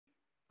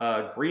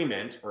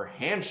agreement or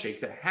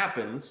handshake that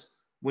happens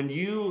when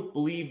you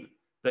believe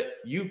that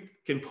you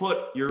can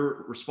put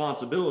your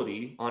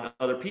responsibility on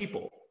other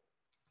people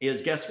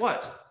is, guess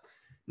what?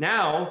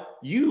 Now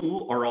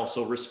you are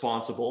also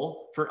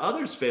responsible for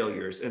others'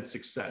 failures and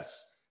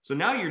success. So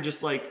now you're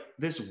just like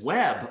this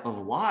web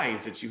of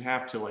lies that you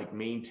have to like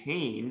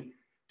maintain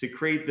to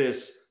create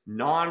this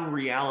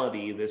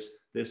non-reality,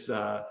 this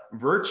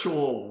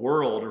virtual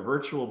world or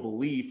virtual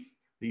belief,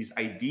 these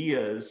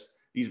ideas,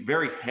 these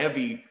very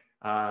heavy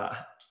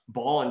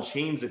ball and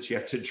chains that you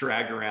have to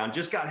drag around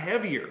just got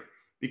heavier,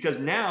 because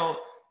now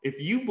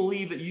if you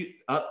believe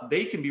that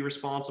they can be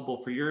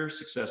responsible for your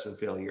success and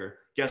failure,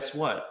 guess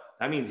what?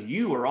 That means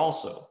you are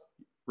also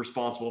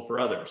responsible for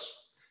others.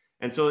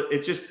 And so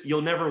it just,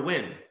 you'll never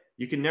win.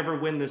 You can never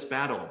win this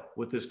battle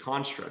with this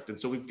construct. And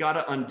so we've got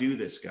to undo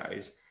this,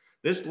 guys.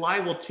 This lie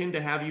will tend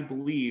to have you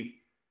believe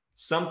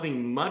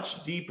something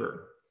much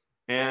deeper.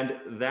 And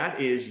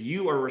that is,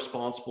 you are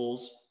responsible.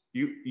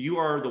 You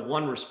are the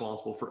one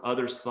responsible for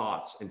others'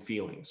 thoughts and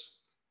feelings.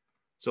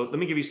 So let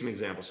me give you some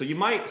examples. So you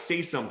might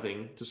say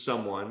something to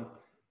someone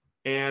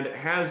and it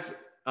has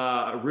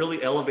a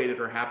really elevated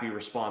or happy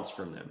response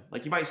from them.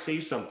 Like you might say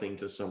something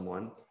to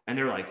someone and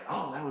they're like,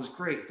 oh, that was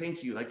great.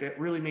 Thank you. Like that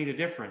really made a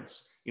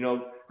difference. You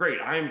know, great.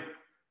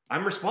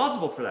 I'm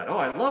responsible for that. Oh,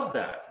 I love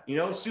that. You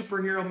know,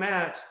 superhero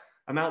Matt,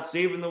 I'm out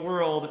saving the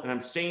world and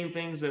I'm saying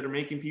things that are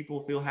making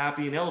people feel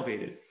happy and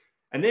elevated.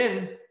 And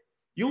then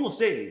you will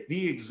say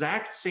the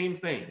exact same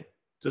thing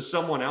to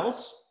someone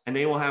else and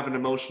they will have an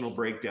emotional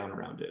breakdown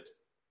around it.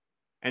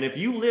 And if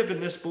you live in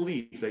this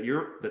belief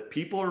that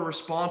people are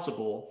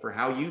responsible for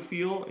how you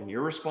feel and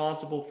you're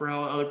responsible for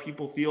how other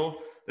people feel,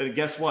 then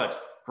guess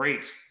what?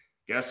 Great.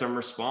 Guess I'm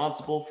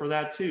responsible for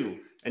that too.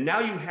 And now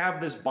you have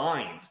this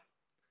bind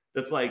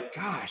that's like,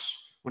 gosh,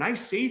 when I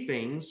say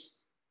things,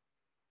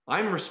 I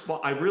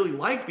really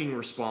like being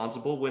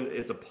responsible when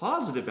it's a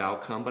positive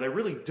outcome, but I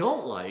really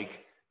don't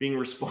like being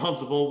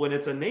responsible when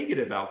it's a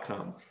negative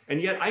outcome.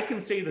 And yet I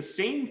can say the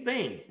same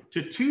thing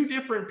to two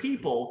different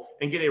people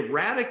and get a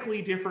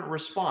radically different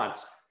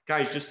response.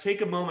 Guys, just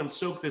take a moment and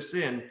soak this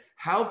in.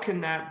 How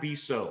can that be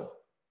so?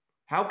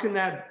 How can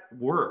that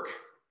work?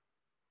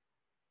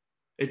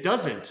 It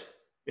doesn't.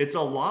 It's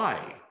a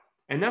lie.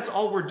 And that's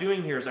all we're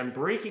doing here is I'm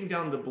breaking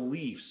down the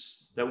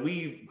beliefs that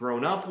we've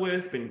grown up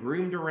with, been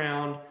groomed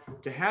around,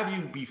 to have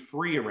you be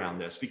free around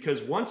this.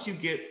 Because once you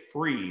get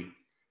free,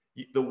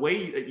 the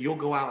way that you'll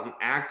go out and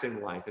act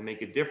in life and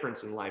make a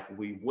difference in life will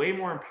be way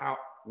more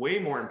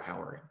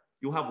empowering.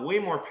 You'll have way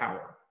more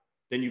power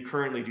than you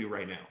currently do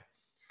right now.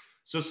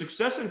 So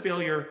success and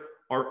failure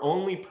are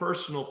only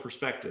personal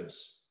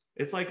perspectives.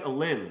 It's like a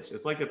lens.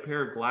 It's like a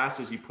pair of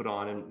glasses you put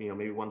on, and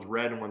maybe one's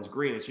red and one's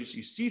green. It's just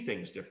you see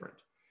things different.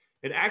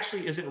 It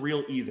actually isn't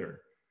real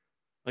either.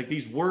 Like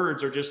these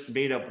words are just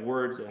made up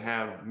words that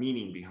have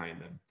meaning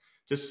behind them.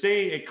 To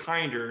say it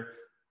kinder,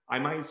 I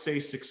might say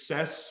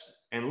success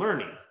and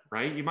learning,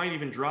 right? You might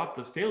even drop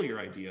the failure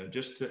idea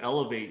just to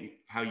elevate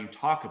how you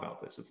talk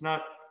about this. It's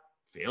not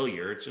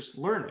failure, it's just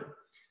learning.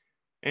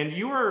 And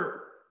you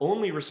are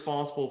only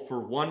responsible for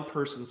one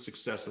person's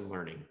success and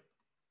learning.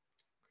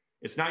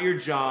 It's not your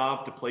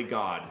job to play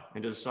God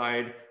and to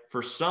decide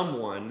for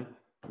someone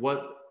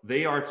what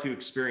they are to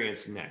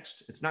experience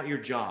next. It's not your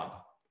job.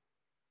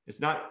 It's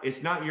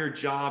not your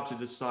job to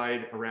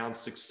decide around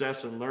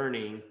success and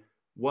learning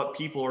what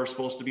people are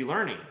supposed to be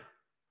learning.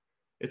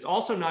 It's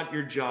also not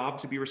your job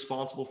to be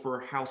responsible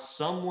for how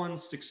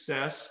someone's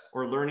success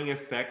or learning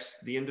affects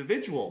the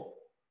individual.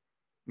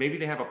 Maybe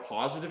they have a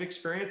positive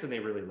experience and they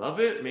really love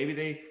it.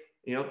 Maybe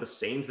the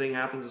same thing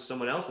happens to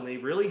someone else and they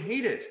really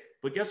hate it.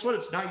 But guess what?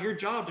 It's not your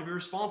job to be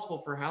responsible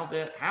for how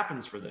that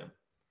happens for them.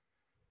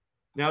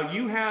 Now,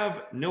 you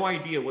have no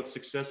idea what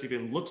success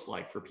even looks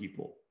like for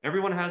people.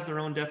 Everyone has their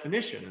own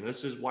definition, and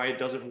this is why it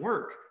doesn't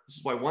work. This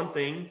is why one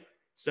thing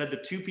said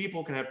to two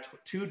people can have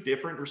two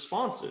different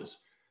responses.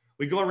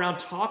 We go around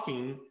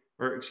taking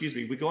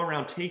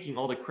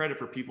all the credit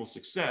for people's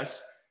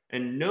success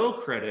and no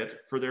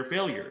credit for their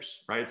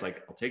failures, right? It's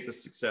like, I'll take the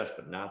success,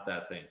 but not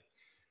that thing.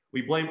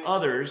 We blame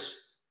others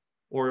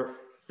or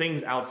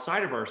things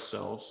outside of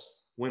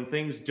ourselves when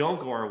things don't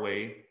go our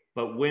way,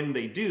 but when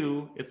they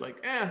do, it's like,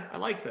 I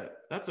like that.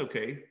 That's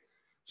okay.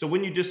 So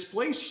when you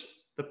displace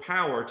the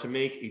power to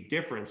make a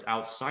difference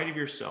outside of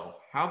yourself,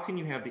 how can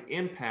you have the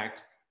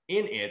impact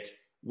in it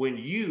when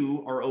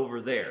you are over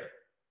there?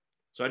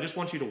 So I just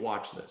want you to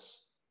watch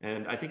this.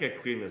 And I think I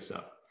cleaned this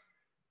up.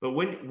 But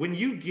when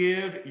you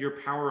give your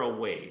power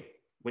away,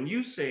 when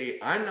you say,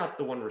 I'm not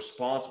the one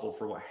responsible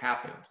for what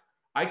happened,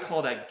 I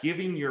call that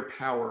giving your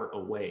power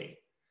away.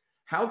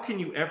 How can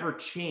you ever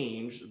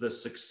change the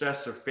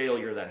success or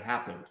failure that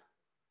happened?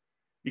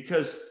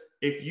 Because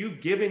if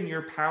you've given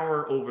your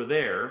power over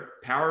there,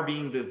 power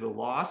being the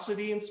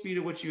velocity and speed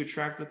at which you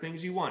attract the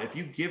things you want, if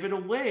you give it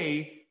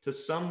away to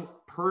some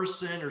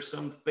person or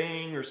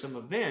something or some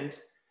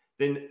event,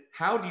 then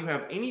how do you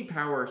have any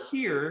power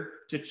here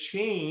to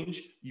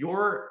change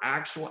your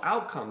actual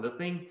outcome, the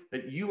thing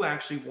that you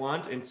actually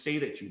want and say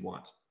that you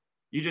want?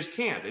 You just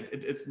can't.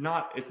 It's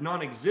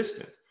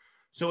non-existent.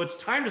 So it's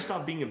time to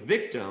stop being a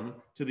victim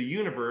to the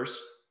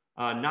universe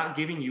not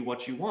giving you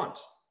what you want.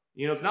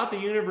 You know, it's not the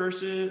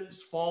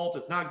universe's fault.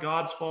 It's not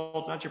God's fault.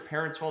 It's not your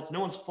parents' fault. It's no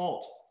one's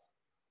fault.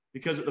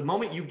 Because at the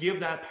moment you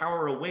give that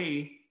power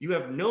away,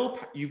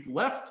 you've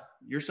left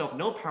yourself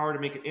no power to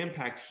make an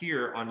impact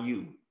here on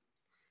you.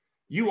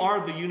 You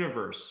are the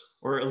universe,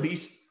 or at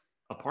least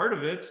a part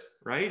of it,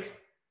 right?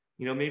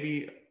 You know,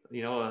 maybe,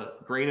 you know, a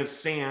grain of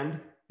sand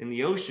in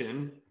the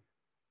ocean,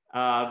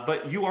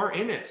 but you are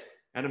in it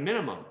at a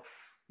minimum.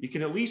 You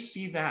can at least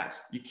see that.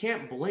 You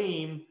can't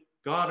blame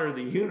God or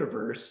the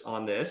universe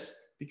on this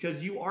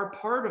because you are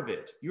part of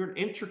it. You're an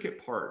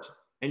intricate part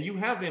and you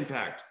have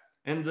impact.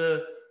 And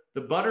the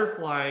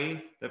butterfly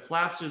that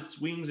flaps its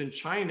wings in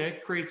China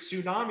creates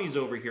tsunamis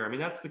over here. I mean,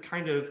 that's the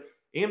kind of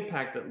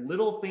impact that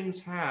little things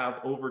have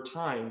over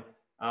time,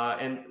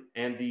 and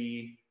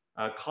the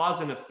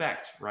cause and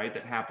effect, right,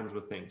 that happens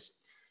with things.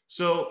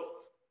 So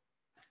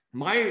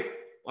I'm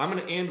going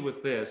to end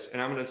with this,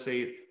 and I'm going to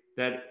say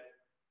that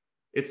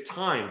it's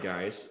time,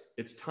 guys.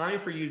 It's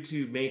time for you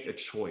to make a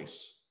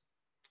choice.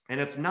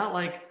 And it's not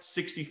like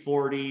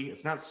 60-40,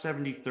 it's not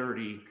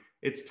 70-30.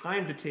 It's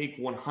time to take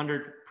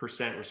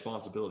 100%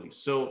 responsibility.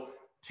 So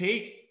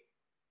take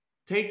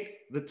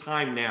the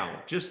time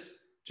now. Just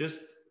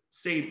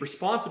say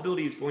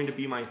responsibility is going to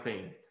be my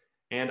thing,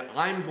 and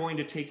I'm going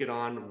to take it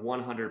on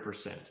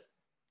 100%.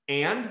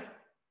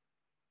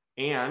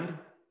 And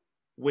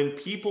when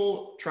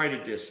people try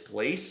to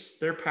displace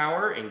their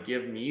power and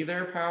give me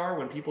their power,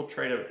 when people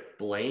try to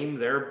blame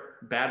their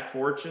bad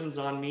fortunes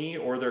on me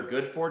or their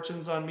good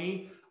fortunes on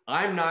me,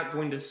 I'm not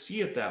going to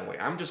see it that way.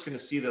 I'm just going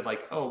to see that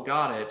like, oh,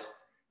 got it.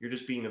 You're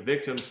just being a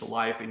victim to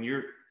life, and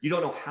you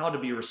don't know how to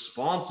be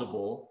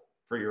responsible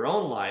for your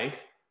own life.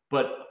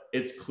 But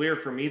it's clear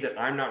for me that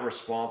I'm not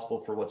responsible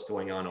for what's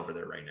going on over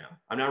there right now.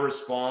 I'm not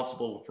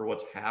responsible for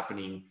what's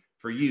happening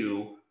for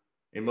you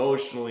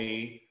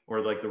emotionally,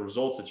 or like the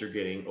results that you're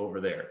getting over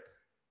there.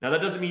 Now,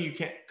 that doesn't mean you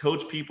can't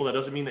coach people. That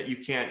doesn't mean that you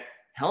can't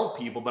help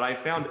people, but I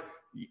found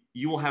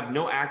you will have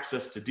no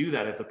access to do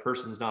that if the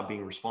person's not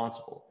being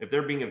responsible. If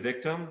they're being a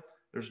victim,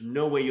 there's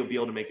no way you'll be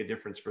able to make a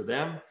difference for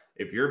them.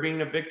 If you're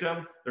being a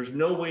victim, there's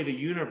no way the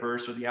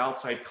universe or the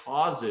outside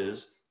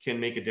causes can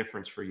make a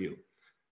difference for you.